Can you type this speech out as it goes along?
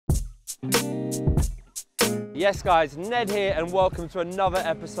Yes guys, Ned here and welcome to another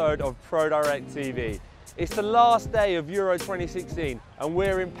episode of ProDirect TV. It's the last day of Euro 2016 and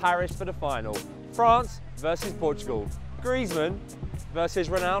we're in Paris for the final. France versus Portugal. Griezmann versus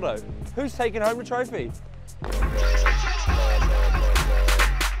Ronaldo. Who's taking home the trophy?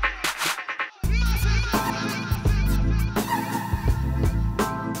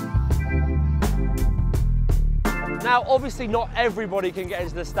 Now, obviously not everybody can get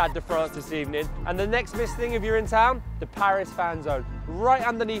into the Stade de France this evening, and the next best thing if you're in town, the Paris fan zone. Right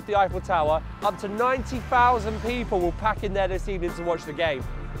underneath the Eiffel Tower, up to 90,000 people will pack in there this evening to watch the game.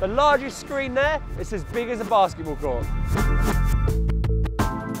 The largest screen there, it's as big as a basketball court.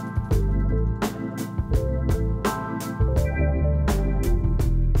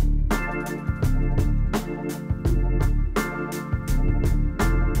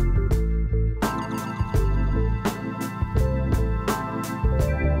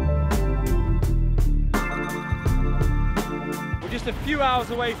 Just a few hours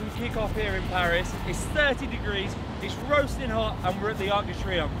away from kick-off here in Paris. It's 30 degrees, it's roasting hot, and we're at the Arc de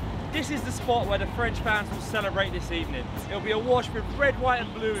Triomphe. This is the spot where the French fans will celebrate this evening. It'll be a wash with red, white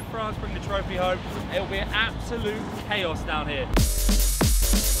and blue if France bring the trophy home. It'll be absolute chaos down here.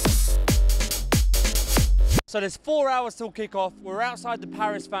 So there's 4 hours till kick-off. We're outside the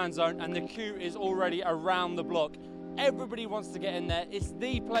Paris fan zone and the queue is already around the block. Everybody wants to get in there. It's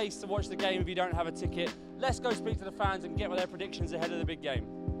the place to watch the game if you don't have a ticket. Let's go speak to the fans and get their predictions ahead of the big game.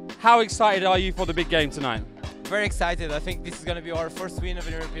 How excited are you for the big game tonight? Very excited. I think this is going to be our first win of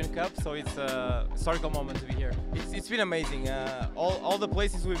the European Cup, so it's a historical moment to be here. It's been amazing. All the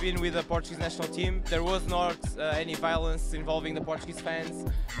places we've been with the Portuguese national team, there was not any violence involving the Portuguese fans,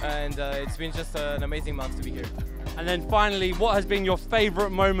 and it's been just an amazing month to be here. And then finally, what has been your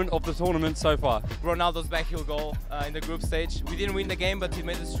favourite moment of the tournament so far? Ronaldo's backheel goal in the group stage. We didn't win the game, but he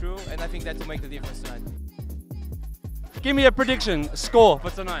made us through, and I think that will make the difference tonight. Give me a prediction, score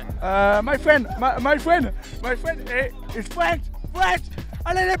for tonight. My friend, is French!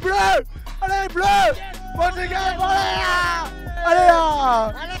 Allez les bleus! Allez les bleus! Portugal, allez!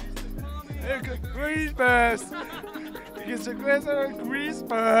 Christmas! It's a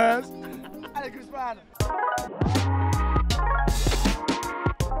Christmas! Allez Griezmann!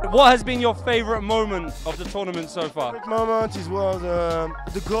 What has been your favourite moment of the tournament so far? The moment was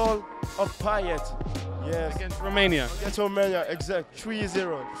the goal of Payet. Yes. Against Romania. Against Romania, exact.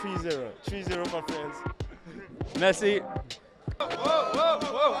 3-0. 3-0 for France. Messi.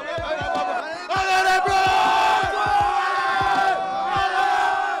 Allez les Bleus!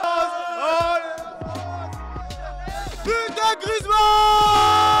 Putain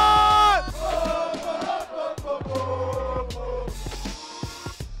Griezmann!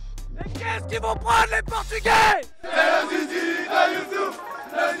 Et qu'est-ce qu'ils vont prendre les Portugais? C'est la Zizi de Youssouf!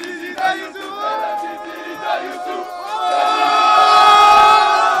 La Zizi de Youssouf! La Zizi de Youssouf!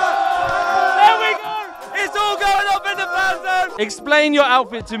 There we go! It's all going up in the fan zone! Explain your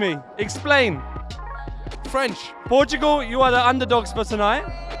outfit to me. Explain. French. Portugal, you are the underdogs for tonight.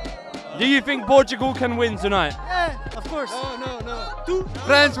 Do you think Portugal can win tonight? Yeah, of course. No.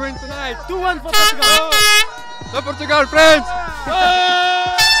 France win tonight. 2-1 for Portugal. No Portugal, France!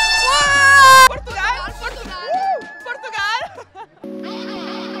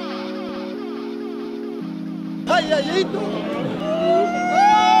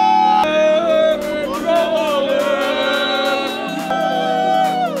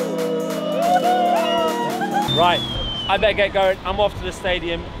 Right, I better get going. I'm off to the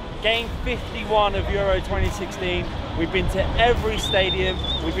stadium. Game 51 of Euro 2016. We've been to every stadium,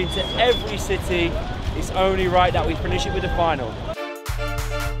 we've been to every city. It's only right that we finish it with the final.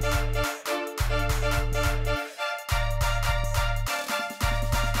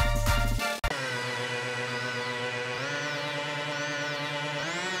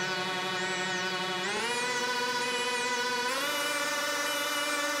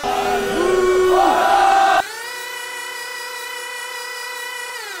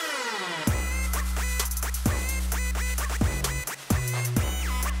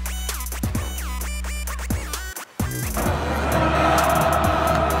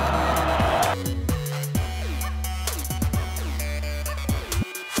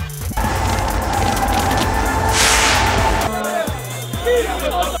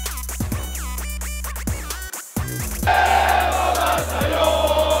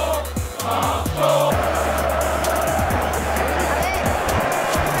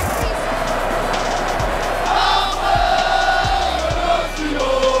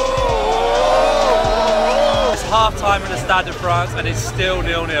 Stade de France, and it's still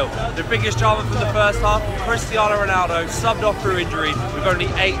 0-0. The biggest drama from the first half, Cristiano Ronaldo subbed off through injury with only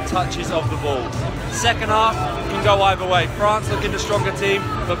 8 touches of the ball. Second half can go either way. France looking the stronger team,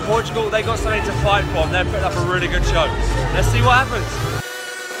 but Portugal, they got something to fight for, and they're putting up a really good show. Let's see what happens.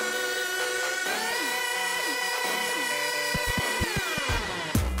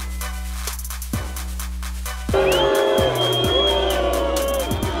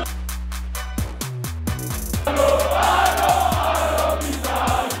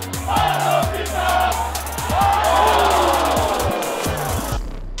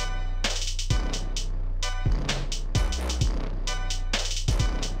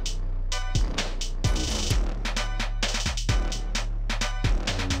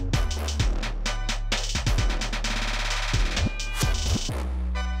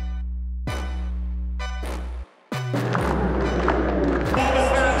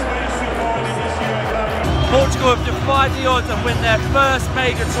 Portugal have defied the odds and win their first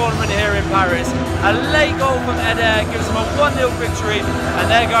mega tournament here in Paris. A late goal from Eder gives them a 1-0 victory,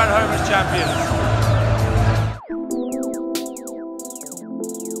 and they're going home as champions.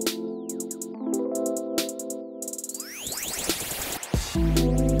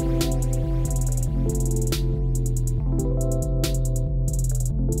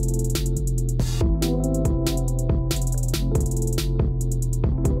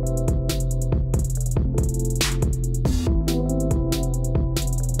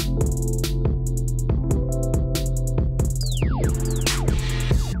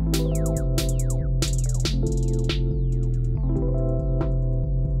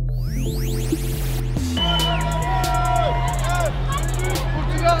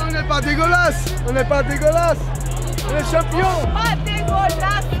 On n'est pas dégueulasse, on n'est pas dégueulasse, on est champion. Pas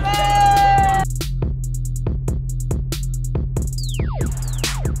dégueulasse.